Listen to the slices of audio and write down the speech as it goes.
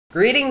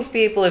Greetings,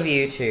 people of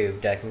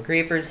YouTube. Duck and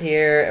Creepers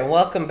here, and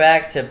welcome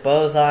back to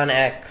Boson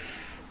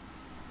X.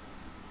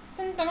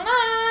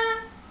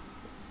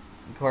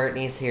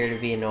 Courtney's here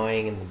to be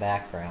annoying in the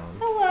background.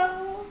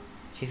 Hello.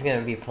 She's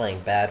gonna be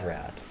playing bad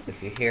raps.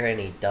 If you hear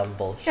any dumb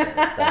bullshit,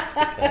 that's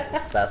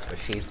because that's what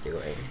she's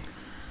doing.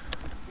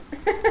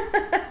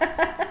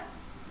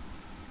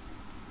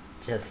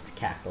 Just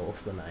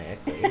cackles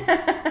maniacally.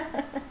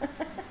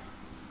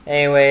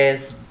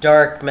 Anyways,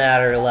 dark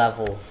matter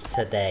levels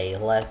today.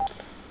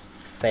 Let's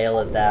fail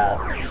at that.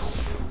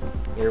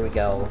 Here we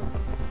go.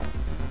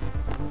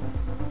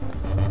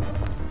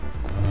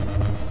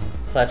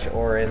 Such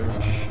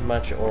orange,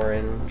 much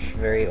orange,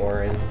 very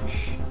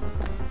orange.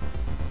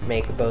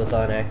 Make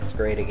Boson X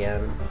great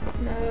again.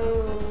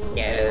 No.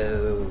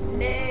 No.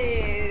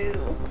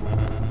 No.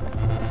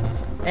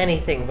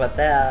 Anything but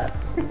that.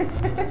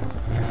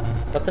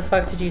 What the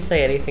fuck did you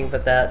say anything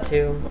but that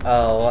to?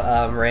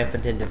 Oh,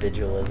 rampant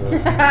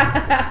individualism.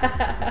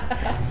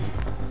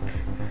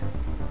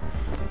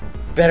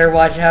 Better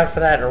watch out for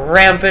that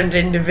rampant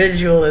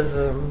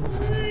individualism.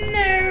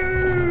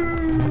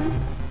 No.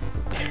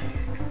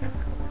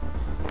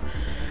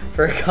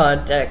 For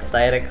context,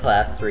 I had a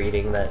class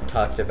reading that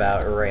talked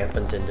about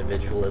rampant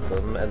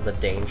individualism and the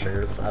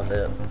dangers of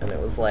it, and it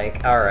was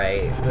like,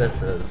 alright,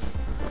 this is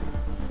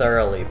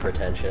thoroughly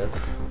pretentious.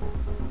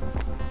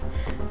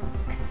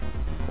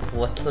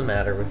 What's the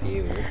matter with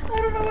you? I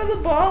don't know where the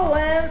ball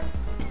went.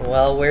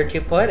 Well, where'd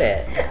you put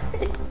it?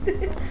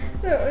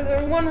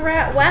 One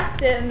rat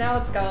whacked it and now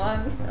it's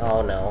gone.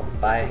 Oh no.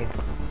 Bye.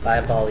 Bye,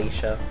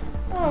 Balisha.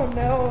 Oh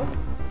no.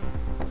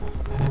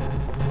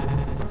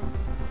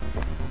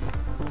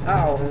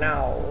 Oh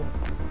no.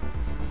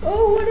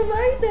 Oh, what have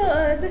I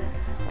done?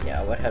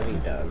 Yeah, what have you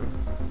done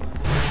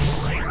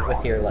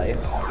with your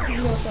life?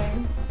 Nothing.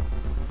 Same.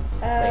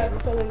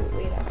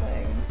 Absolutely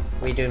nothing.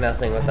 We do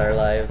nothing with our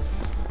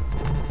lives.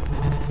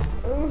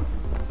 Ooh.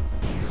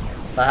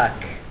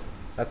 Fuck.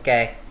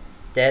 Okay.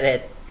 Did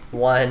it.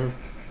 One.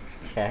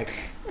 Check.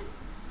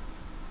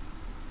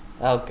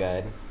 Oh,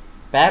 good.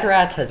 Bad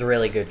Rats has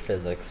really good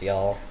physics,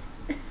 y'all.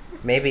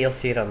 Maybe you'll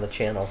see it on the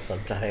channel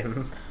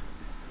sometime.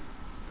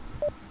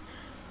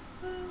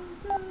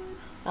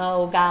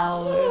 Oh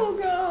god. Oh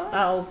god.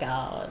 Oh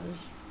god.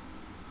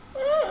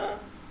 Ah.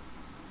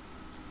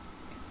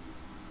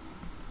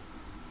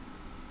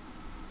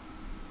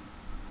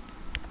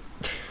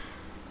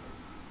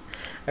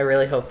 I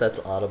really hope that's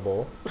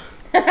audible.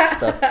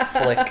 Just a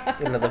flick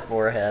into the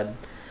forehead.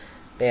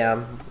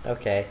 Bam.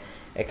 Okay.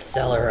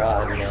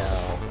 Acceleron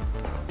now.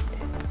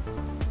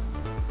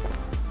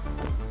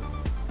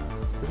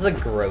 This is a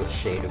gross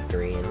shade of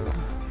green.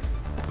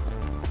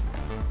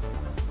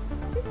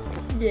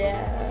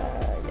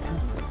 Yeah.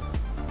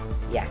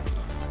 Yucky.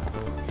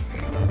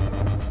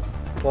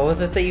 What was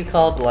it that you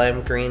called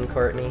lime green,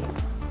 Courtney?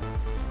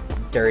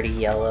 Dirty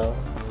yellow?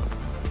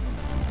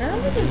 I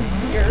don't think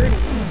it's dirty.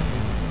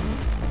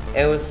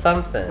 It was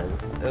something.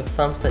 It was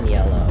something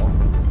yellow.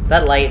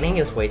 That lightning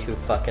is way too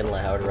fucking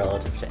loud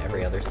relative to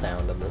every other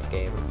sound in this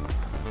game.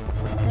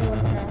 I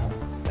wouldn't know.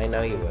 I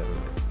know you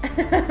wouldn't.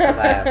 'Cause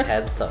I have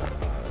headset on.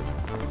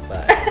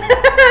 But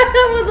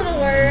That wasn't a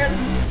word.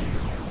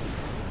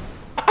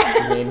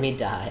 you made me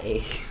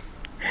die.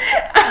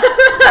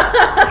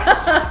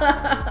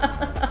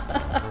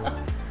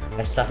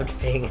 I stopped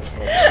paying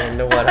attention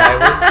to what I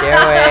was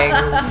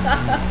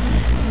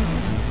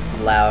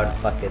doing. Loud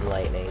fucking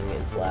lightning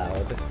is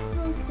loud.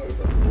 Okay.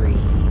 3.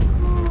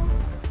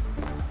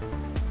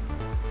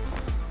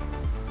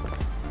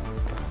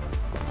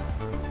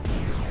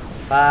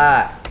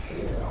 Fuck.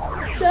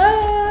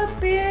 Stop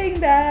being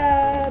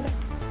bad.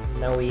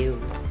 No, you.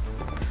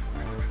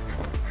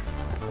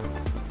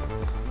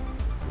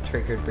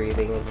 Triggered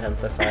breathing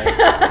intensified.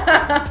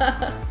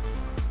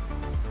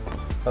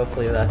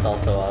 Hopefully that's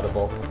also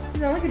audible. You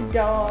sound like a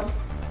dog.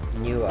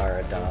 You are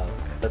a dog.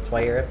 That's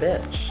why you're a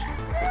bitch.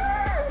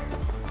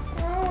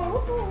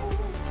 Oh.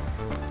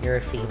 You're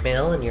a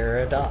female and you're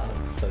a dog,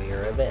 so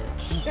you're a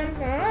bitch.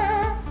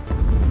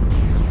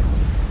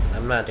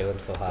 I'm not doing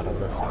so hot on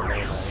this one,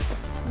 am I?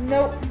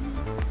 Nope.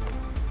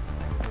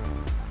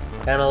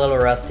 Kinda a little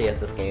rusty at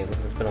this game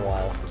because it's been a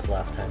while since the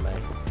last time I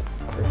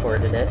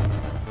recorded it.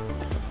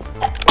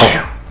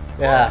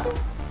 Yeah.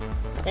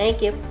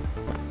 Thank you.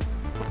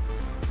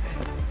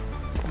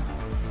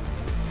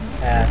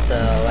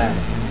 SOS.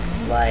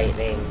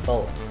 Lightning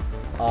bolts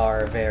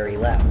are very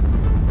loud.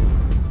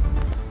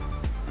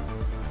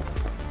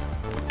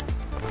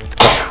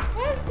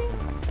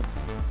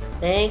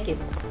 Thank you.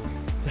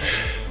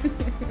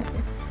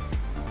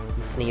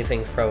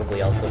 Sneezing's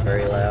probably also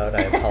very loud.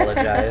 I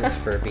apologize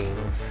for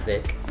being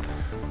sick.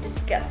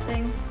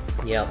 Disgusting.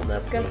 Yep,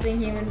 that's Disgusting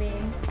human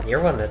being. me.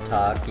 You're one to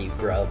talk, you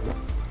grub.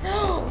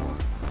 No.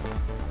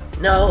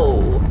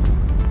 No!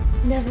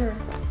 Never.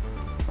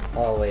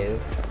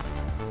 Always.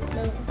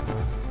 No.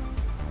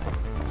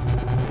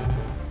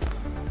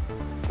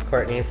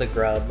 Courtney's a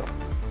grub.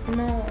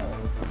 No.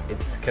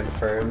 It's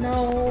confirmed.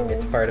 No.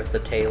 It's part of the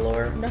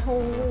Taylor.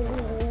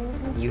 No.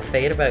 You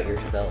say it about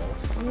yourself.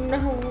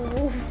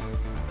 No.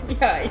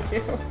 Yeah, I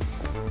do.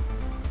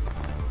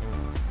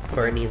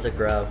 Courtney's a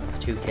grub.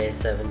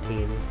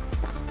 2K17.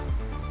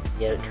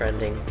 Get it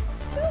trending.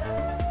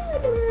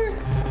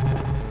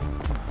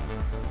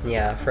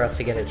 Yeah, for us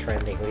to get it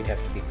trending, we'd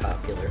have to be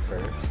popular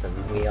first,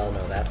 and we all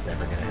know that's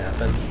never gonna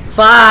happen.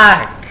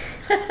 Fuck!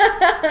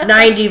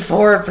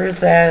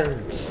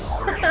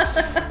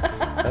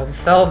 94%! I'm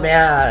so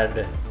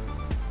mad.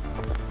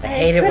 I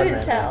hate it when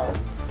that happens.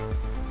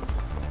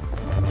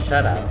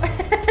 Shut up.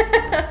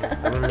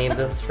 I don't need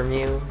this from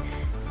you.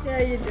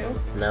 Yeah, you do.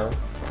 No,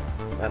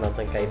 I don't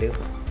think I do.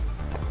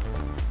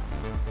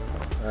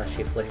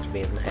 She flicked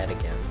me in the head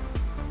again.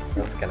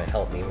 That's gonna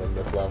help me win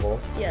this level.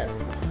 Yes.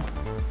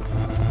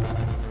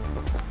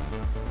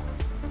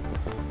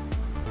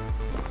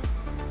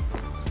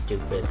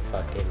 Stupid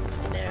fucking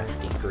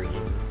nasty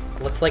green.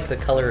 Looks like the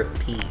color of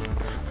peas.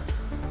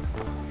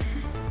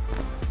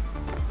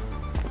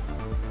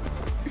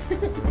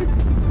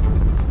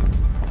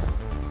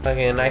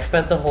 Fucking, I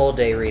spent the whole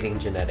day reading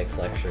genetics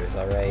lectures,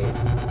 alright?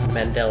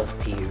 Mendel's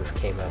peas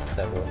came up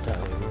several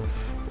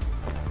times.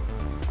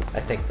 I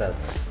think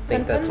that's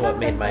what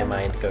made my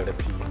mind go to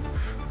peas.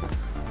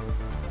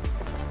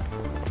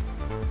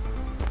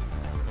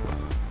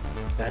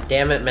 God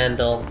damn it,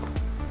 Mendel.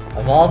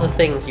 Of all the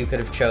things you could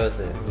have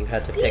chosen, you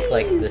had to pick,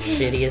 like, the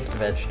shittiest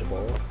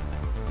vegetable.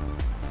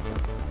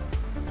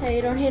 Hey,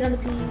 don't hate on the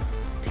peas.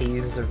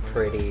 Peas are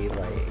pretty,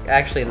 like...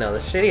 Actually, no, the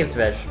shittiest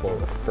vegetable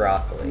was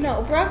broccoli.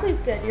 No, broccoli's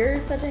good.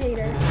 You're such a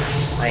hater.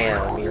 I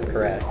am, you're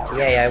correct.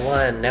 Yay, I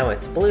won. Now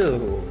it's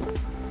blue.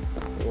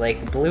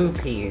 Like, blue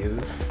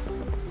peas.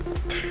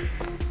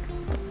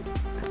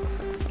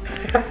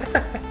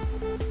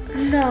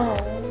 No.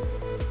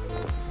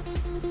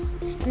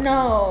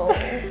 No.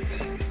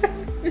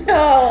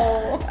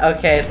 No.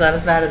 Okay, it's not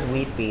as bad as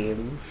wheat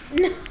beans.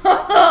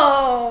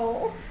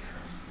 No.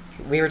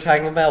 We were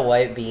talking about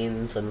white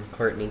beans, and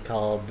Courtney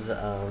called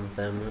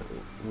them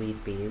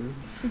wheat beans.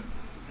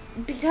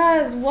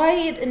 Because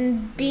white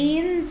and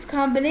beans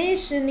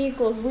combination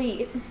equals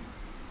wheat.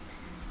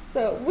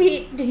 So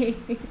wheat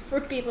beans for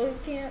people who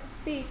can't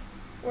speak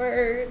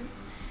words.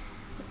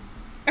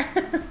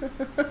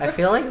 I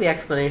feel like the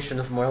explanation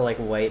is more like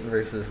white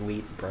versus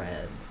wheat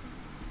bread.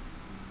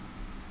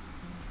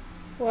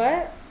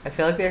 What? I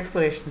feel like the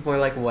explanation is more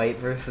like white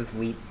versus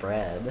wheat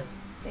bread.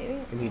 Maybe.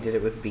 And you did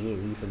it with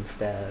beans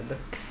instead.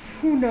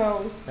 Who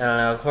knows? I don't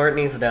know.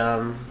 Courtney's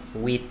dumb.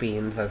 Wheat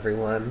beans,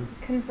 everyone.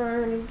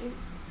 Confirmed.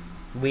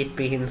 Wheat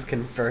beans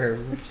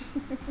confirmed.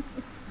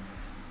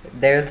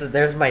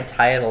 There's my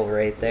title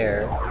right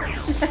there.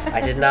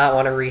 I did not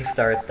want to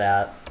restart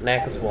that.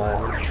 Next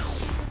one.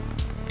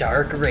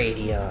 Dark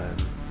Radion.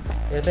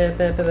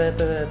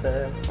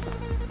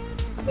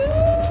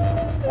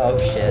 Oh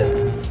shit.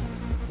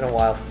 It's been a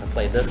while since I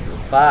played this one.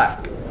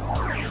 Fuck.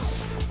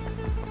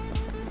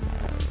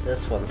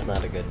 This one's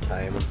not a good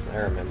time. I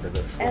remember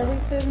this one. At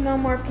least there's no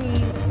more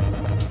peas.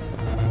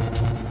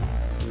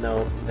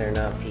 No, they're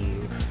not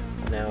peas.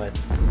 Now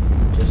it's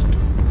just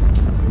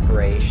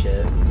gray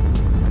shit.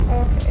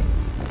 Okay.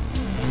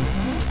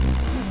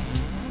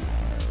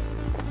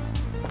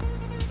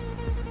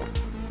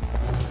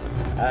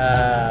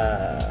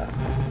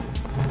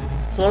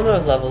 It's one of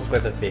those levels where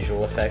the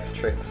visual effects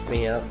tricks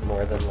me up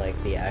more than like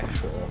the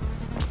actual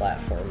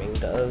platforming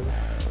does.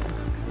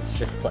 'Cause it's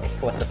just like,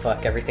 what the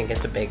fuck, everything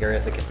gets bigger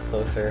as it gets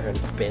closer and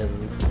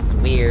spins. It's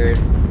weird,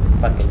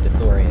 fucking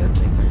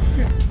disorienting.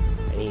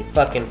 I need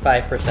fucking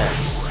 5%.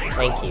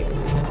 Thank you.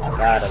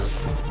 Got him.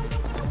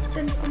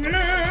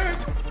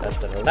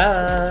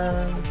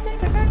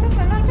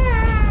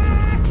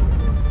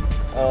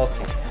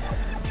 Okay.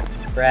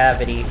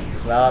 Gravity.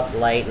 Well,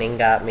 lightning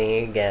got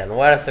me again.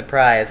 What a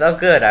surprise. Oh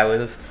good, I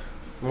was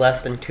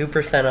less than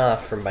 2%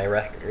 off from my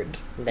record.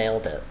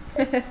 Nailed it.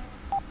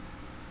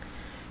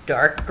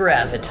 Dark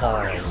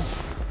Graviton.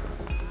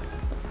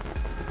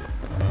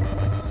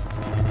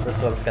 This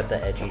one's got the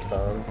edgy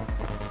song.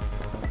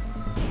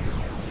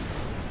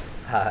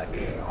 Fuck.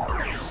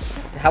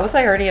 How was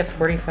I already at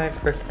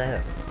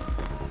 45%?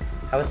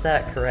 How is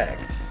that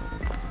correct?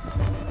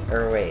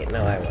 Or wait,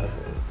 no I wasn't.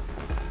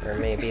 Or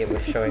maybe it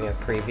was showing a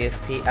previous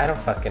peak. I don't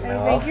fucking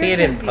know. I'll see it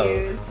in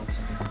post.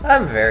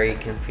 I'm very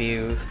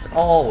confused.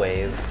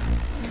 Always.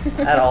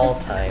 At all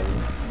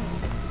times.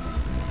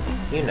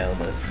 You know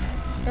this.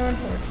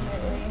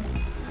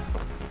 Unfortunately.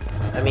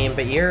 I mean,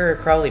 but you're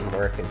probably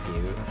more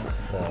confused,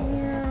 so...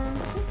 Yeah,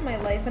 this is my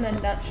life in a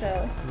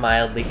nutshell.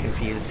 Mildly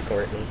confused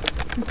Courtney.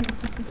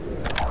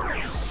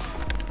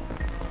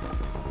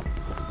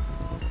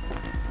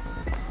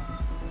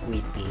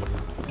 Wheat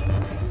beans.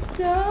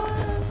 Stop.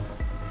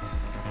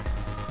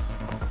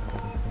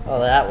 Oh,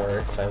 that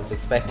worked. I was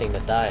expecting to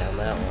die on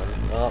that one.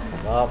 Oh,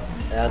 oh,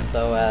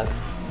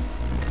 SOS.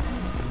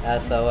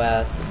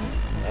 SOS.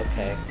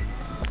 Okay.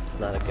 It's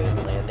not a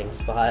good landing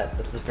spot.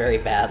 This is a very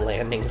bad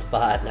landing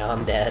spot. Now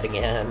I'm dead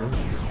again.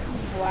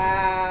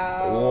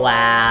 Wow.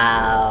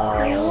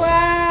 Wow.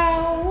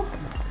 Wow.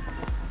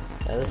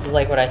 Now, this is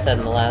like what I said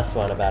in the last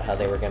one about how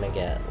they were gonna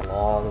get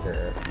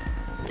longer.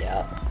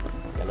 Yep.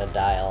 Gonna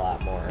die a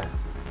lot more.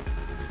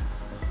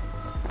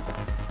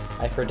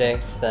 I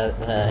predict that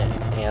the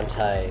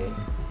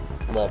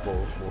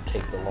anti-levels will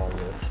take the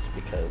longest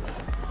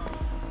because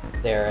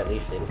they're, at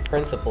least in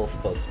principle,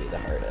 supposed to be the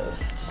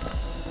hardest.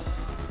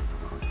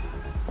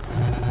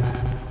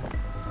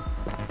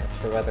 As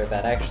for whether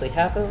that actually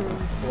happens,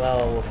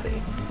 well, we'll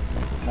see.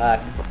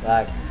 Fuck.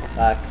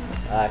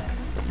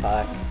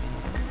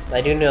 I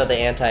do know the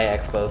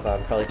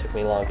anti-Boson probably took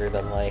me longer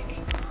than, like,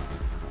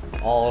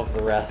 all of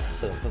the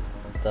rest of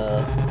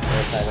the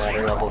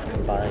antimatter levels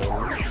combined.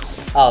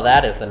 Oh,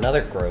 that is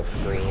another gross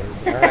scream.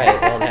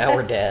 Alright, well now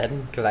we're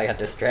dead, because I got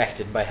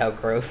distracted by how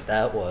gross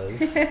that was.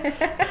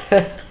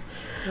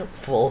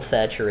 Full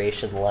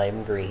saturation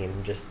lime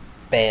green, just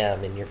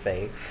bam in your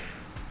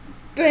face.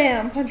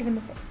 Bam! Punch him in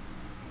the face.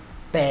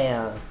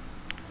 Bam!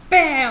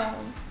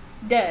 Bam!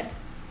 Dead.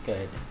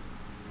 Good.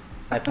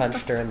 I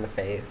punched her in the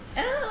face.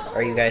 Ow.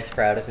 Are you guys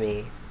proud of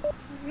me?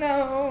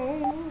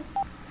 No.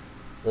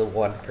 The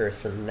one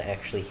person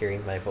actually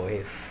hearing my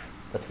voice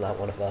that's not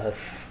one of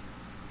us.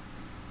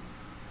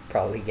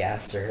 Probably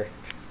gassed her.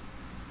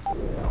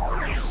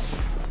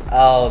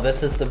 Oh,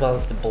 this is the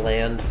most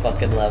bland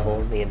fucking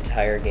level in the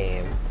entire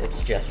game.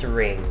 It's just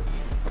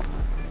rings.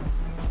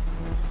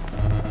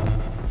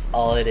 That's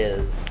all it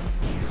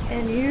is.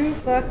 And you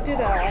fucked it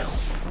up.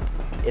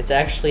 It's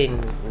actually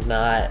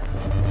not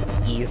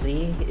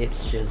easy,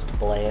 it's just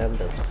bland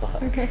as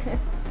fuck.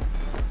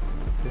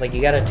 It's like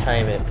you gotta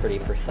time it pretty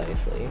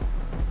precisely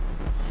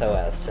so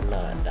as to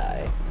not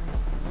die.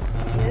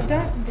 Yeah,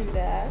 don't do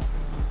that.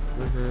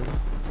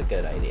 It's a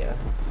good idea.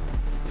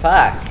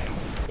 Fuck!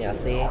 Yeah,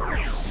 see?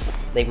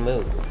 They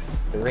move.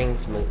 The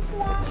rings move.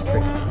 It's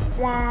tricky.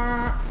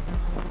 Wah.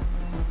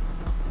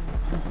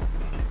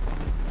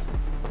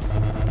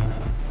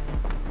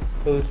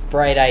 Whose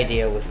bright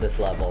idea was this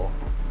level?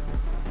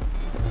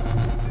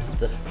 It's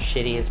the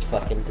shittiest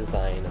fucking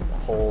design in the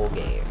whole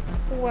game.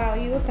 Wow,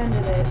 you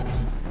offended it.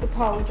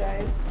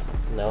 Apologize.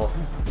 No.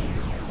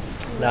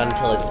 Not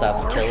until it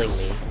stops killing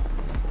me.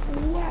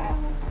 Wow.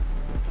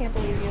 Can't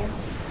believe you.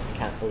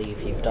 Can't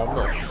believe you've done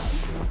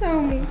this.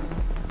 So me.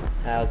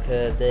 How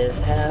could this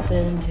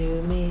happen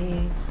to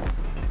me?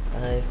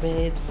 I've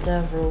made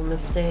several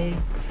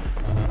mistakes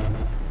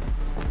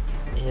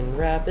in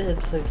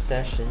rapid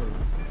succession,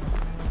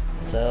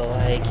 so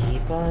I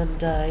keep on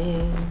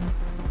dying.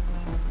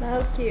 That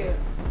was cute.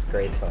 It's a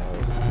great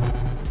song.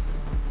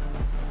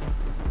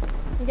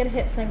 You get a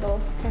hit single,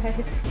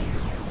 guys.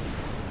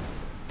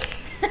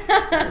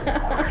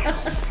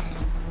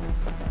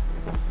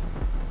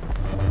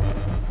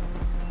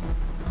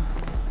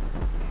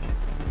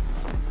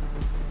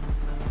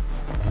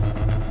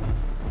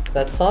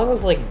 That song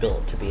was like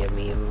built to be a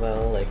meme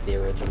though, like the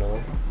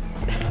original.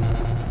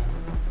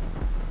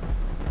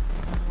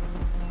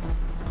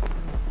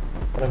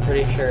 But I'm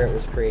pretty sure it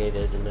was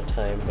created in a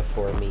time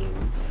before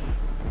memes.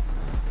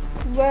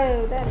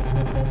 Whoa, that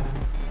existed.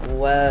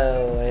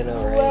 Whoa, I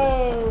know, right?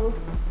 Whoa.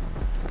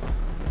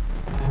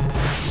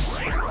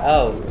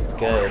 Oh,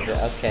 good.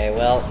 Okay,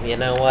 well, you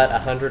know what?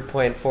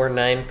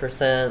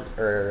 100.49%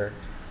 or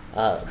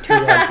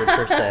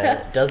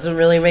 200% doesn't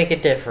really make a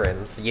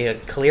difference. You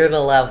clear the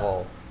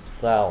level,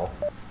 so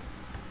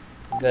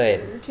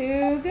good. You're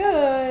too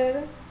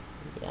good.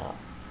 Yeah.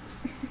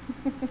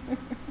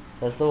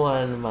 That's the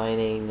one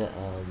mining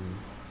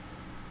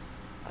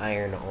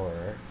iron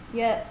ore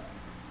Yes.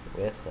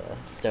 with a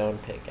stone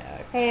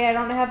pickaxe. Hey, I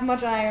don't have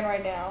much iron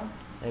right now.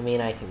 I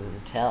mean, I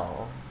can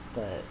tell,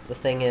 but the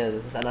thing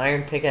is, an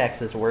iron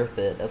pickaxe is worth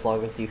it as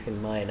long as you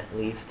can mine at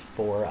least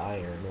 4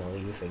 iron while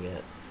using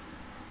it.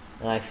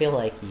 And I feel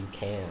like you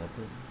can.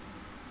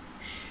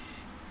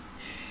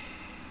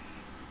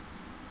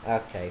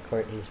 Okay,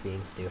 Courtney's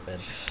being stupid.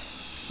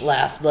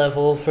 Last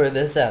level for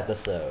this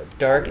episode.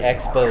 Dark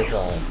X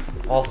Boson.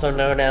 Also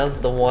known as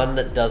the one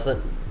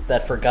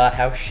that forgot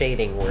how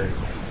shading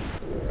works.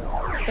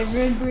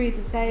 Everyone breathe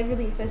a sigh of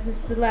relief as this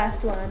is the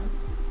last one.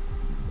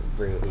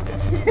 Rude.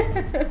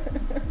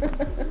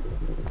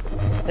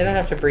 They don't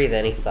have to breathe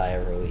any sigh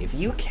of relief.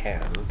 You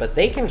can, but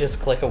they can just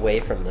click away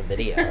from the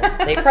video.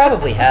 They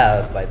probably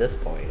have by this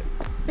point.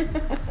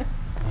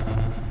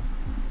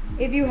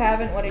 If you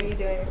haven't, what are you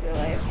doing with your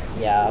life?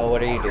 Yeah,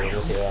 what are you doing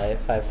with your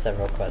life? I have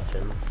several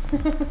questions.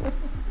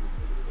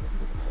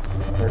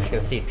 We're just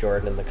gonna see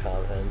Jordan in the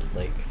comments,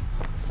 like,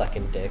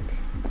 sucking dick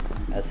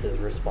as his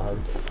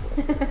response.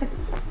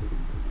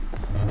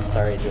 I'm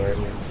sorry,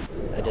 Jordan.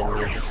 I didn't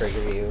mean to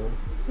trigger you.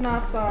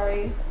 Not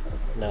sorry.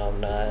 No, I'm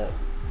not.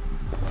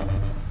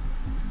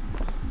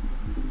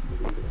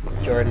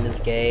 Jordan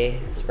is gay.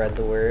 Spread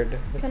the word.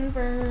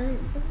 Confirmed.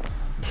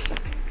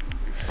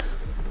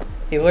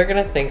 People are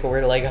gonna think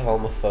we're like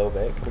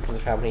homophobic because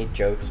of how many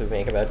jokes we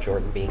make about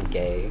Jordan being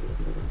gay.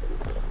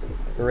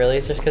 But really,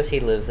 it's just because he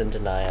lives in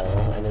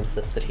denial and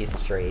insists that he's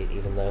straight,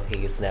 even though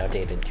he's now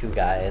dated 2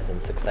 guys in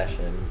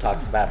succession and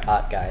talks about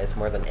hot guys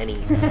more than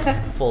any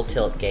full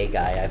tilt gay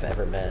guy I've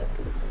ever met.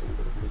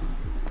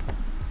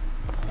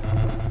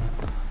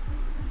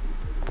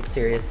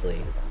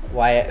 Seriously.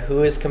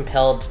 Who is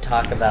compelled to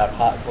talk about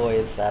hot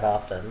boys that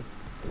often?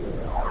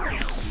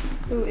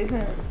 Who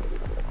isn't?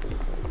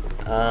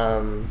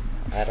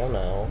 I don't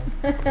know.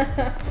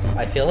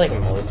 I feel like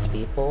most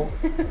people.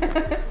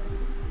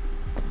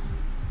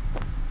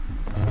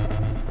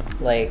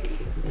 Like,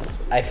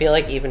 I feel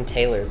like even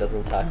Taylor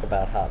doesn't talk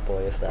about hot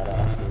boys that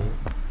often.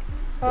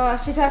 Oh,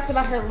 she talks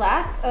about her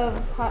lack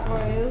of hot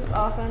boys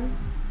often.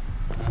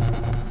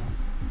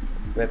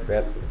 Rip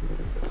rip.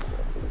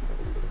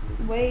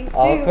 Way too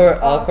All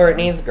often.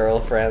 Courtney's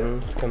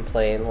girlfriends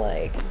complain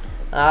like,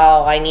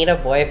 oh, I need a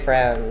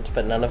boyfriend,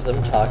 but none of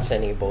them talk to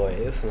any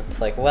boys. And it's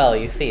like, well,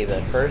 you see,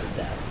 the first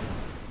step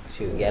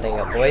to getting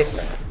a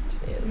boyfriend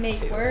is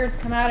Make to... words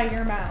come out of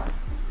your mouth.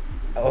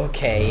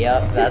 Okay,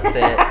 yep, that's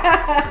it.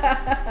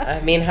 I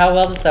mean, how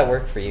well does that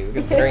work for you,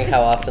 considering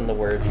how often the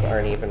words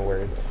aren't even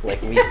words,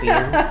 like wheat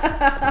beans?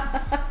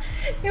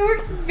 It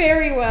works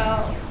very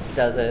well.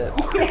 Does it?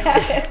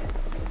 Yes.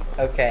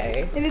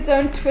 Okay. In its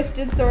own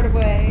twisted sort of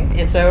way.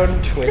 Its own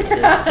twisted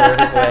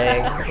sort of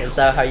way. Is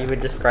that how you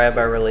would describe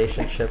our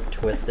relationship?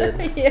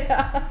 Twisted?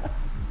 Yeah.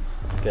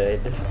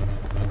 Good.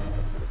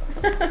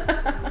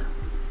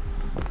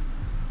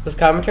 This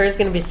commentary is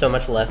going to be so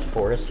much less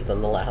forced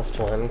than the last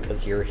one,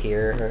 because you're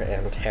here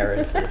and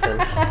Harris isn't.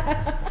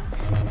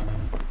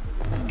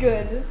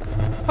 Good.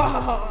 Ha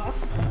ha ha.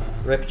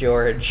 Rip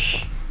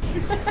George.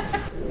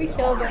 We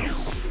killed him.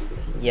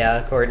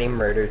 Yeah, Courtney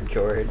murdered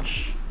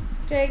George.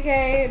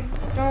 JK,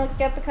 don't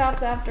get the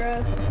cops after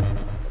us.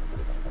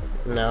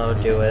 No,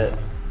 do it.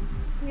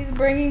 He's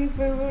bringing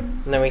food.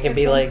 And then we can at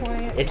be some like,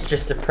 point. it's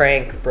just a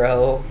prank,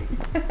 bro.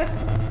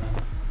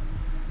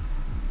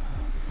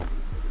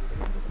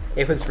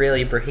 It was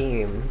really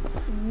Brahim.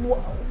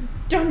 Whoa.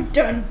 Dun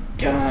dun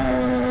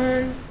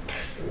dun.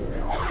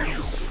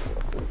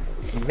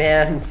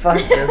 Man, fuck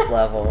this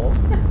level.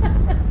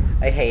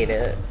 I hate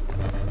it.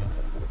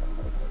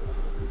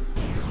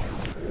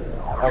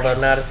 Although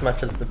not as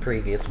much as the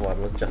previous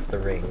one with just the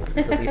rings,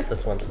 because at least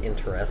this one's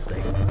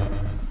interesting.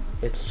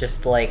 It's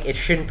just like, it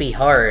shouldn't be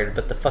hard,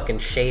 but the fucking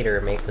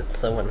shader makes it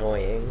so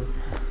annoying.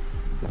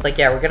 It's like,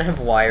 yeah, we're gonna have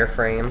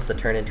wireframes that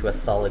turn into a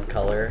solid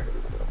color.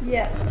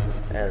 Yes.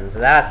 And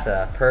that's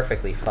a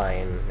perfectly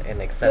fine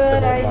and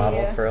acceptable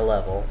model for a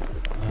level.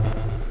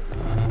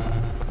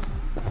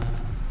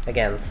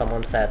 Again,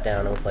 someone sat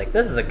down and was like,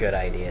 this is a good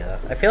idea.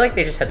 I feel like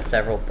they just had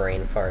several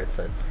brain farts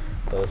at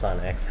Boson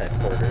X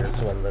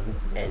headquarters when the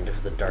end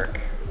of the dark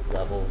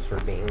levels were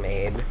being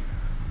made.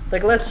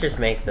 Like, let's just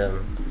make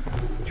them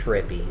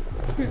trippy.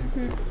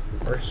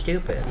 Or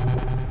stupid.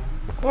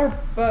 Or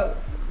both.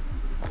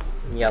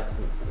 Yep.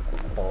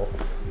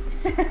 Both.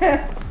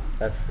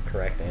 That's the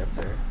correct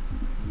answer.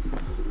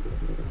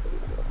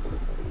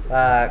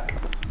 Fuck.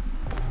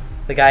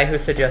 The guy who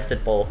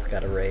suggested both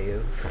got a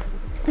raise.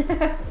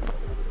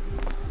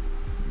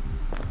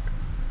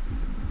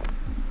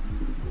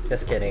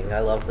 Just kidding.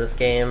 I love this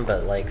game,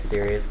 but like,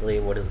 seriously,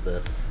 what is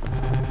this?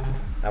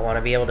 I want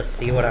to be able to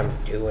see what I'm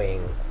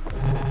doing.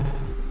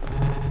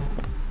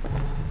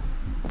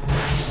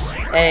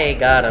 Hey,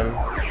 got him.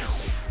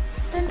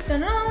 Dun,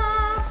 dun,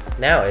 dun.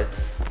 Now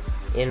it's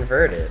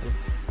inverted,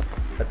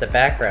 but the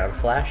background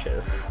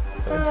flashes,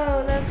 so Oh,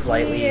 it's that's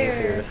slightly weird.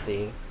 easier to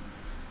see.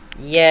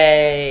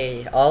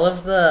 Yay! All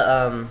of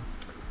the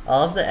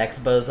X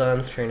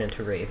bosons turn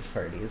into rave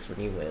parties when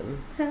you win.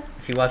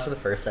 If you watch the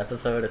first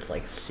episode, it's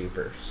like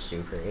super,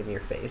 super in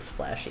your face,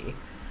 flashy. It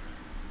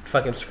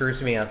fucking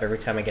screws me up every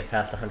time I get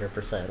past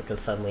 100% because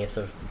suddenly it's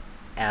a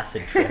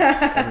acid trip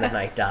and then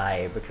I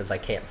die because I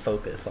can't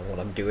focus on what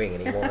I'm doing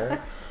anymore.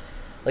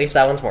 At least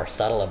that one's more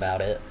subtle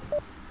about it.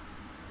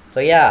 So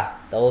yeah,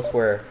 those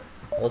were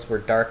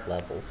dark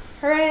levels.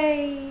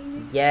 Hooray!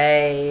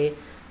 Yay!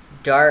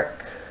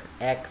 Dark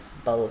X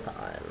boson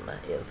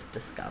is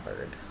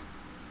discovered.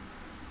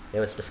 It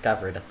was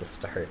discovered at the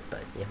start,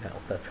 but you know,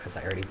 that's because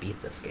I already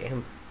beat this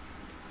game.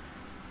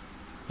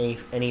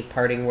 Any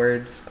parting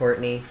words,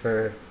 Courtney,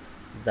 for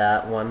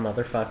that one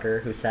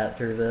motherfucker who sat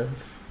through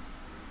this?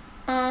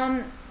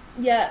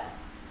 Yeah.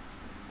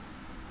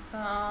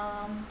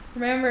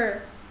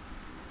 Remember,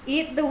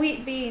 eat the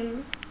wheat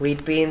beans.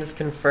 Wheat beans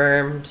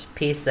confirmed.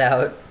 Peace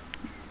out.